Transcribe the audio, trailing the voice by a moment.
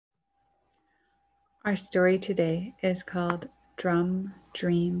Our story today is called Drum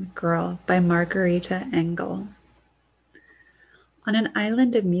Dream Girl by Margarita Engel. On an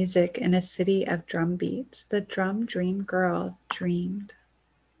island of music in a city of drum beats, the drum dream girl dreamed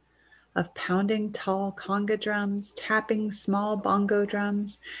of pounding tall conga drums, tapping small bongo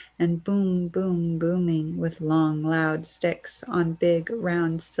drums, and boom, boom, booming with long, loud sticks on big,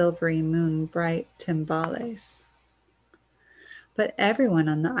 round, silvery, moon bright timbales. But everyone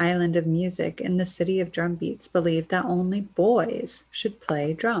on the island of music in the city of drum beats believed that only boys should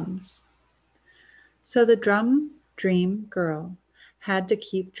play drums. So the drum dream girl had to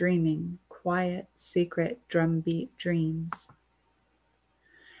keep dreaming quiet, secret drum beat dreams.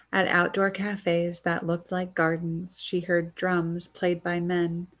 At outdoor cafes that looked like gardens, she heard drums played by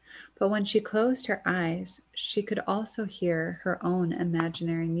men, but when she closed her eyes, she could also hear her own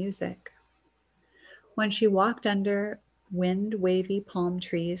imaginary music. When she walked under wind-wavy palm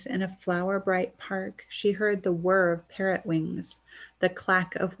trees in a flower-bright park, she heard the whir of parrot wings, the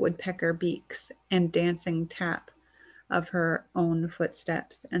clack of woodpecker beaks, and dancing tap of her own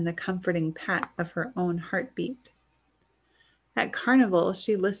footsteps, and the comforting pat of her own heartbeat. At carnival,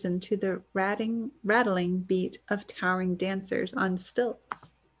 she listened to the rattling beat of towering dancers on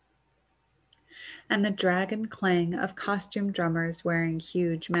stilts, and the dragon clang of costume drummers wearing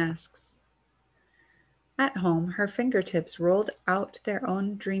huge masks. At home, her fingertips rolled out their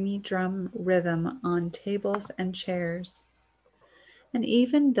own dreamy drum rhythm on tables and chairs. And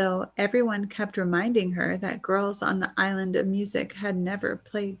even though everyone kept reminding her that girls on the island of music had never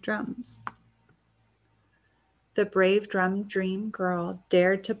played drums, the brave drum dream girl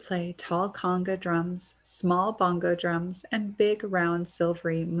dared to play tall conga drums, small bongo drums, and big round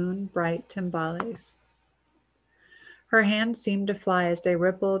silvery moon bright timbales. Her hands seemed to fly as they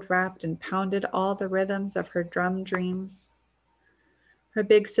rippled, rapped, and pounded all the rhythms of her drum dreams. Her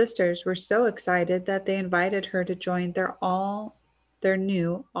big sisters were so excited that they invited her to join their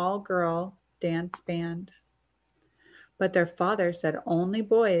new all-girl dance band. But their father said only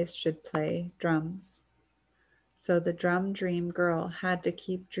boys should play drums. So the drum dream girl had to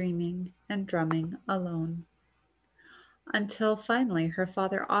keep dreaming and drumming alone. Until finally her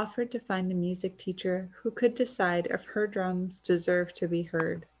father offered to find a music teacher who could decide if her drums deserved to be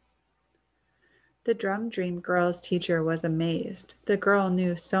heard. The drum dream girl's teacher was amazed. The girl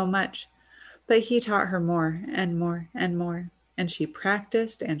knew so much, but he taught her more and more and more. And she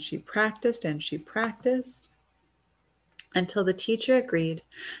practiced and she practiced and she practiced until the teacher agreed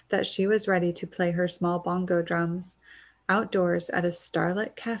that she was ready to play her small bongo drums outdoors at a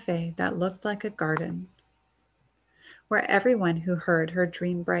starlit cafe that looked like a garden, where everyone who heard her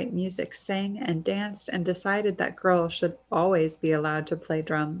dream bright music sang and danced and decided that girls should always be allowed to play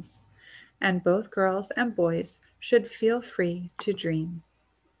drums, and both girls and boys should feel free to dream.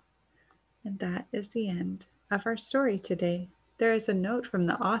 And that is the end of our story today. There is a note from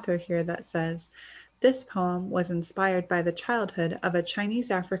the author here that says, this poem was inspired by the childhood of a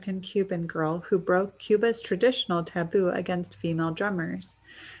Chinese African Cuban girl who broke Cuba's traditional taboo against female drummers.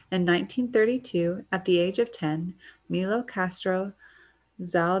 In 1932, at the age of 10, Milo Castro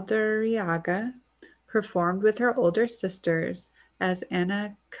Zaldariaga performed with her older sisters as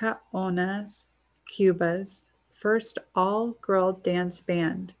Anacaonas, Cuba's first all-girl dance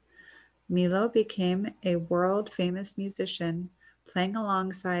band. Milo became a world-famous musician, playing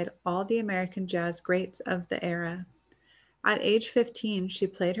alongside all the American jazz greats of the era. At age 15, she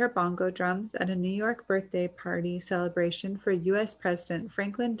played her bongo drums at a New York birthday party celebration for U.S. President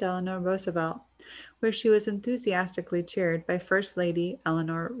Franklin Delano Roosevelt, where she was enthusiastically cheered by First Lady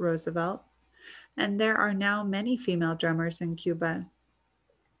Eleanor Roosevelt. And there are now many female drummers in Cuba.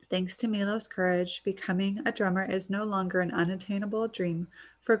 Thanks to Milo's courage, becoming a drummer is no longer an unattainable dream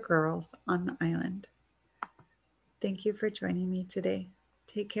for girls on the island. Thank you for joining me today.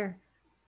 Take care.